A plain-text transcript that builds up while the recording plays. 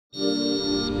Well,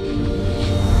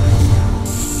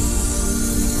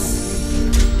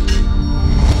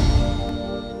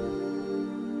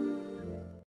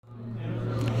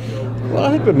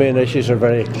 I think the main issues are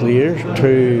very clear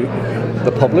to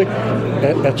the public.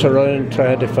 It's around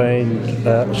trying to find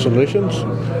solutions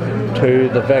to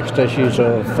the vexed issues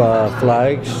of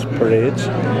flags, parades,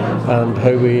 and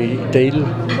how we deal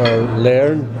or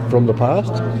learn from the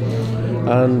past.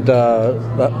 And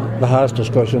the Haass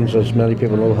discussions, as many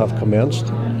people know, have commenced.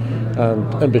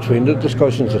 And in between the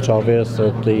discussions, it's obvious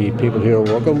that the people who are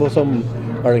working with them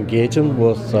are engaging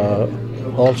with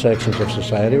all sections of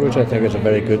society, which I think is a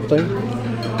very good thing.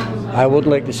 I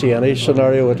wouldn't like to see any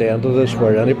scenario at the end of this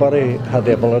where anybody had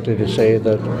the ability to say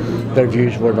that their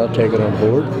views were not taken on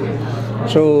board.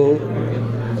 So,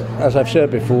 as I've said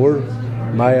before,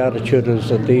 my attitude is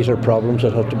that these are problems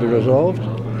that have to be resolved.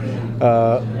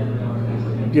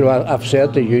 I've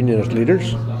said to unionist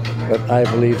leaders that I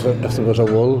believe that if there was a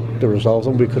will to resolve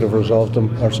them, we could have resolved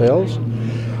them ourselves.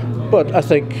 But I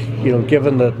think,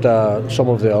 given that some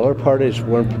of the other parties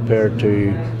weren't prepared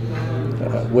to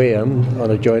weigh in on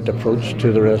a joint approach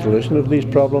to the resolution of these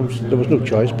problems, there was no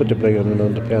choice but to bring in an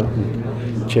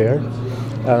independent chair.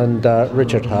 And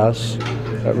Richard Haass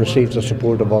received the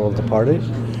support of all of the parties.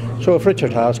 So if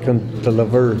Richard Haass can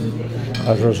deliver,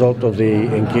 as a result of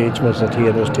the engagements that he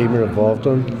and his team are involved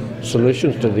in,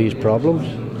 solutions to these problems,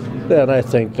 then I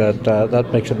think that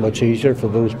that makes it much easier for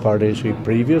those parties who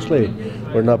previously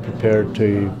were not prepared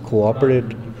to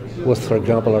cooperate with, for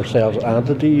example, ourselves and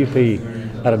the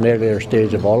DUP at an earlier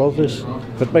stage of all of this.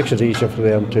 If it makes it easier for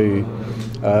them to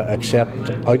accept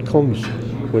outcomes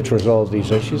which resolve these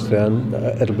issues, then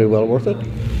it'll be well worth it.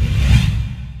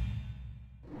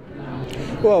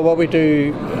 Well, what we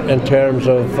do in terms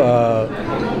of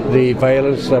the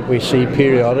violence that we see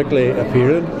periodically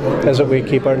appearing is that we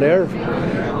keep our nerve.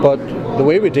 But the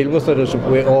way we deal with it is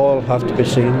that we all have to be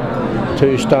seen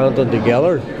to standing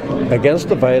together against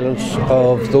the violence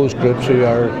of those groups who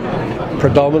are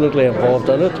predominantly involved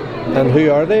in it. And who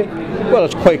are they? Well,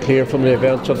 it's quite clear from the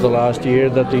events of the last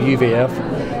year that the UVF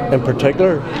in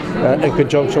particular, in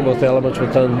conjunction with elements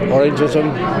within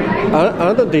Orangism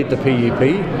and indeed the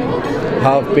PUP,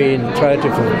 have been trying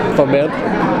to foment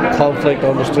conflict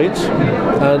on the streets,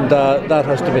 and that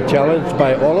has to be challenged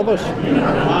by all of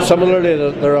us.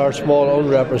 Similarly, there are small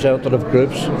unrepresentative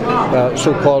groups,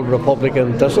 so-called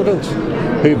Republican dissidents,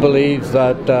 who believe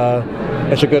that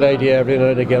it's a good idea every now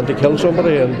and again to kill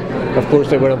somebody, and of course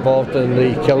they were involved in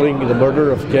the murder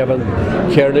of Kevin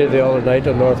Kearney the other night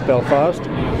in North Belfast.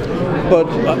 But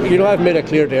I've made it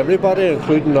clear to everybody,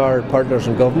 including our partners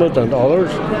in government and others,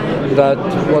 that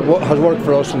what has worked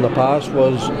for us in the past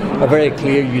was a very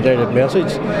clear, united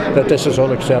message that this is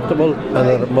unacceptable and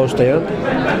that it must end.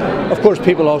 Of course,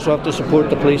 people also have to support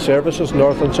the police services,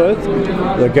 north and south,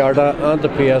 the Garda and the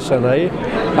PSNI,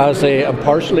 as they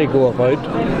impartially go about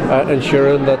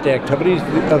ensuring that the activities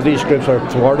of these groups are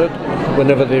thwarted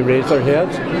whenever they raise their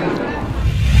heads.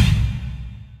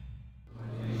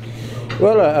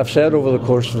 Well, I've said over the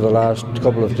course of the last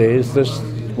couple of days, this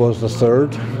was the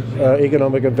third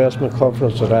economic investment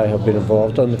conference that I have been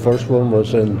involved in. The first one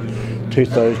was in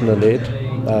 2008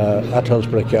 at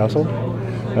Hillsborough Castle.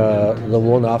 The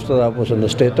one after that was in the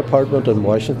State Department in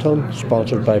Washington,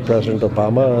 sponsored by President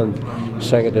Obama and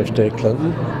Secretary of State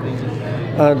Clinton.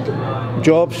 And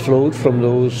jobs flowed from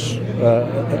those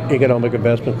economic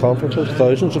investment conferences.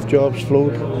 Thousands of jobs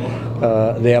flowed.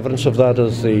 The evidence of that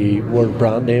is the world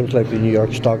brand names like the New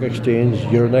York Stock Exchange,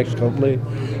 Euronext Company,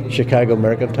 Chicago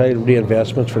Mercantile,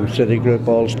 reinvestments from Citigroup,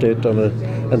 Allstate,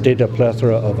 and indeed a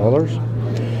plethora of others.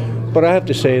 But I have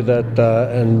to say that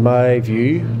in my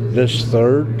view, this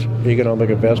third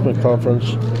economic investment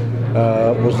conference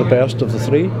was the best of the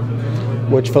three,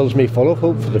 which fills me full of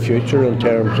hope for the future in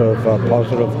terms of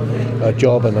positive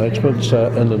job announcements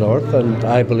in the north, and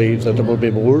I believe that there will be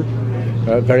more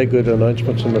very good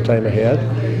announcements in the time ahead.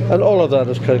 And all of that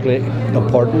is critically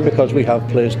important because we have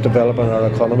placed developing our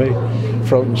economy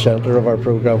front and centre of our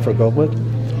programme for government.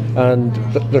 And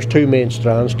there's two main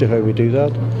strands to how we do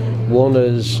that. One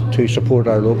is to support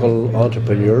our local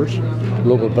entrepreneurs,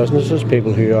 local businesses,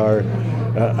 people who are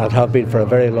and have been for a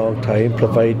very long time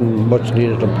providing much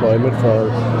needed employment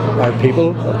for our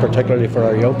people, and particularly for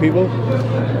our young people.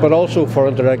 But also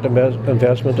foreign direct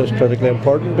investment is critically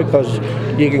important because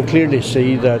you can clearly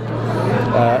see that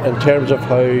in terms of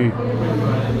how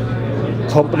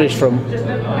companies from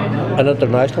an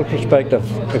international perspective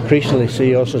increasingly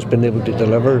see us as being able to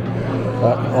deliver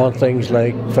on things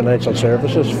like financial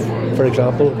services, for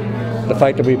example, the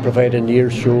fact that we provide a near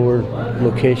shore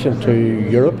location to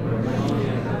Europe,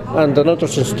 And an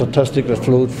interesting statistic that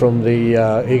flowed from the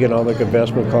Economic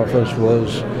Investment Conference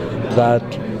was that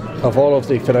of all of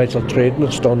the financial trading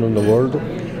that's done in the world,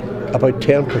 about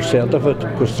 10% of it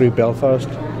goes through Belfast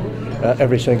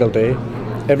every single day.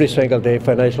 Every single day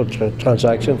financial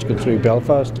transactions go through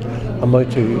Belfast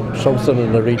amount to something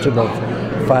in the region of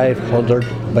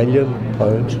 £500 million,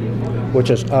 which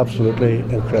is absolutely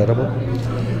incredible.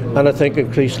 And I think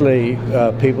increasingly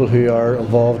people who are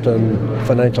involved in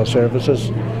financial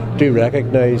services do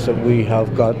recognise that we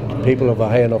have got people of a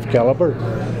high enough calibre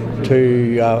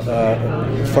to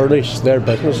furnish their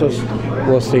businesses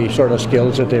with the sort of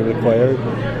skills that they require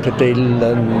to deal in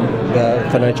the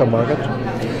financial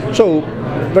markets. So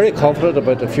very confident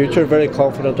about the future, very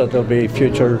confident that there'll be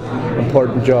future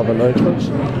important job announcements,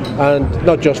 and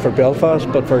not just for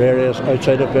Belfast but for areas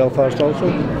outside of Belfast also.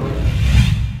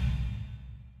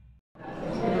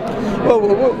 Well,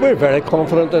 we're very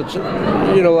confident that,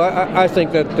 you know, I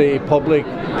think that the public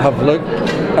have looked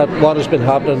at what has been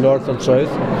happening north and south,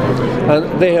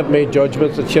 and they have made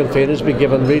judgments that Sinn Féin has been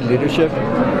given real leadership.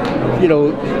 You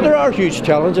know, there are huge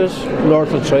challenges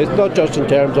north and south, not just in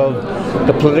terms of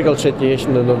the political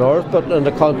situation in the north, but in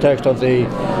the context of the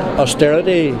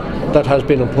austerity that has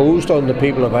been imposed on the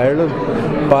people of Ireland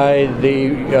by the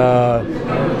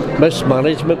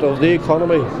mismanagement of the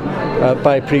economy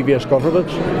by previous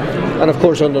governments. And of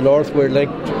course in the north we're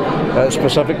linked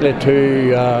specifically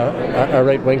to a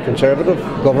right-wing Conservative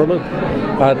government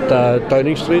at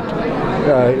Downing Street.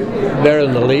 They're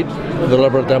in the lead. The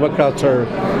Liberal Democrats are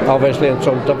obviously in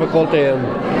some difficulty and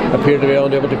appear to be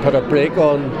unable to put a brake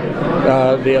on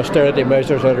the austerity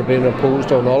measures that are being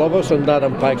imposed on all of us, and that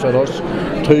impacts on us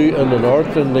too in the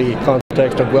north in the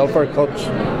context of welfare cuts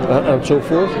and so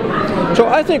forth. So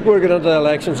I think we're going into the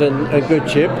elections in good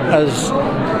shape, as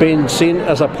being seen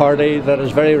as a party that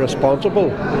is very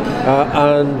responsible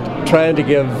and trying to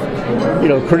give, you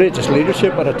know, courageous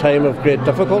leadership at a time of great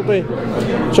difficulty.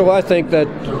 So I think that,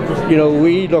 you know,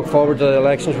 we look forward to the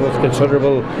elections with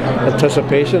considerable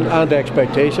anticipation and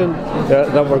expectation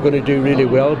that we're going to do really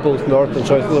well both north and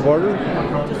south of the border.